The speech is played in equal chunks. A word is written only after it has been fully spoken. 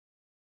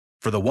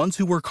For the ones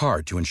who work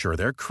hard to ensure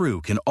their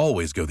crew can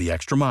always go the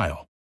extra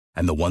mile,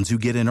 and the ones who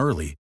get in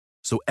early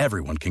so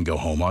everyone can go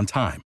home on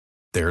time,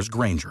 there's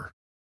Grainger,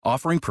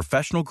 offering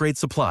professional-grade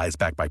supplies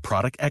backed by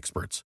product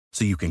experts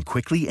so you can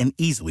quickly and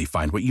easily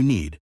find what you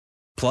need.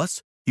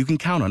 Plus, you can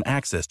count on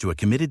access to a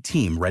committed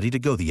team ready to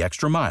go the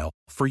extra mile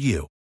for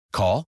you.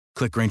 Call,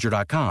 click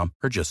Grainger.com,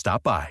 or just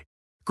stop by.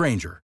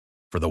 Grainger,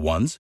 for the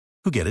ones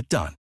who get it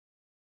done.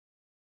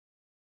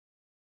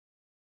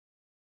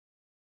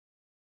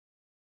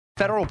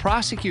 Federal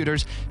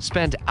prosecutors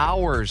spent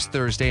hours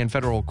Thursday in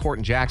federal court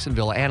in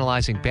Jacksonville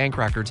analyzing bank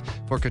records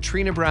for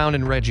Katrina Brown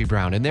and Reggie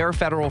Brown in their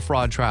federal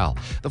fraud trial.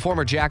 The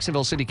former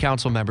Jacksonville City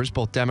Council members,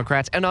 both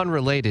Democrats and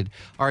unrelated,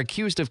 are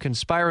accused of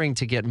conspiring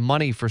to get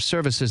money for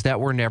services that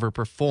were never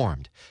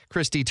performed.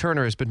 Christy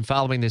Turner has been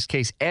following this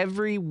case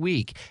every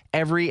week,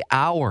 every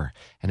hour,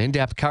 and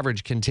in-depth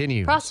coverage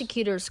continues.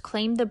 Prosecutors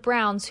claim the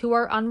Browns, who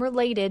are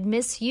unrelated,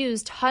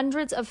 misused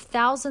hundreds of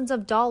thousands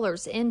of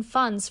dollars in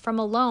funds from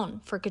a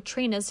loan for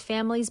Katrina's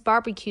family's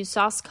barbecue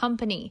sauce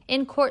company.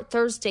 In court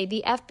Thursday,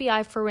 the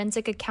FBI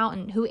forensic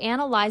accountant who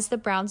analyzed the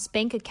Browns'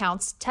 bank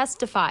accounts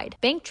testified.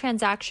 Bank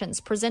transactions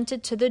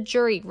presented to the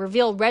jury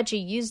reveal Reggie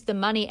used the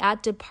money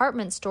at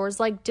department stores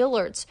like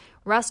Dillard's,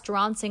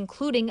 restaurants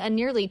including a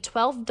nearly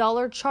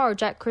 $12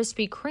 charge at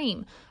Krispy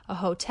Kreme, a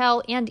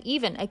hotel, and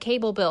even a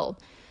cable bill.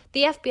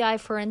 The FBI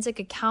forensic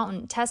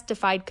accountant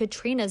testified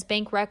Katrina's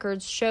bank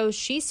records show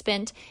she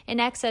spent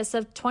in excess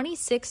of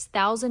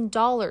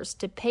 $26,000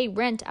 to pay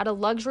rent at a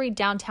luxury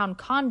downtown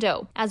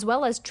condo, as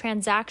well as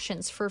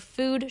transactions for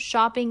food,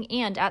 shopping,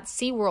 and at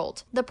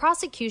SeaWorld. The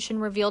prosecution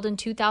revealed in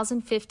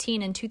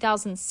 2015 and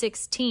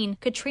 2016,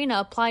 Katrina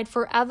applied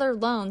for other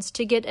loans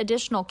to get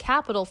additional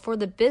capital for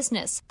the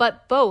business,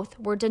 but both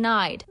were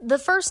denied. The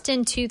first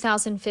in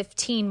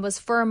 2015 was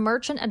for a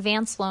merchant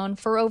advance loan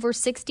for over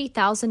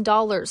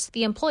 $60,000.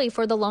 The employee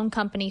for the loan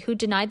company who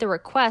denied the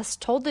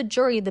request told the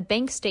jury the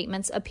bank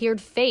statements appeared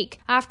fake.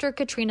 After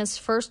Katrina's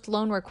first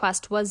loan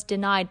request was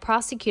denied,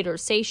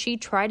 prosecutors say she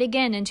tried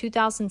again in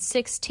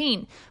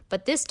 2016,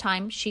 but this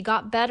time she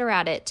got better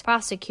at it.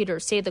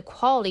 Prosecutors say the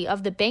quality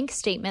of the bank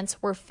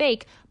statements were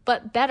fake,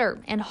 but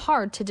better and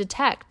hard to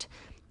detect.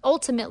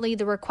 Ultimately,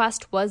 the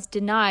request was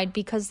denied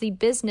because the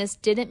business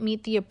didn't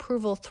meet the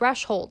approval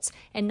thresholds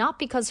and not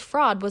because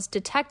fraud was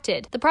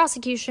detected. The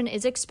prosecution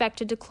is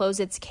expected to close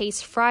its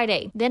case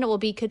Friday. Then it will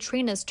be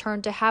Katrina's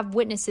turn to have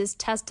witnesses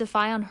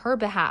testify on her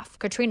behalf.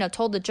 Katrina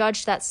told the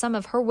judge that some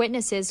of her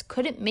witnesses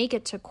couldn't make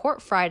it to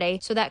court Friday,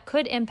 so that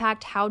could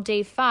impact how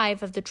day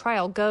 5 of the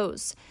trial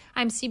goes.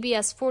 I'm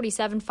CBS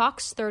 47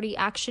 Fox 30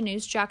 Action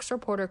News Jax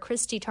reporter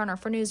Christy Turner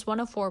for News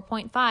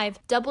 104.5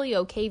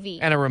 WOKV.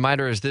 And a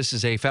reminder, as this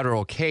is a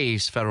federal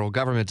case, federal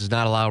government does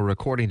not allow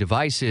recording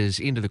devices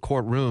into the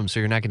courtroom, so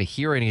you're not going to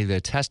hear any of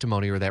the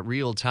testimony or that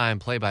real-time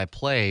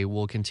play-by-play.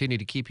 We'll continue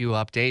to keep you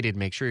updated.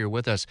 Make sure you're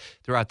with us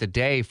throughout the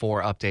day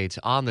for updates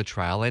on the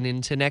trial and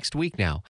into next week now.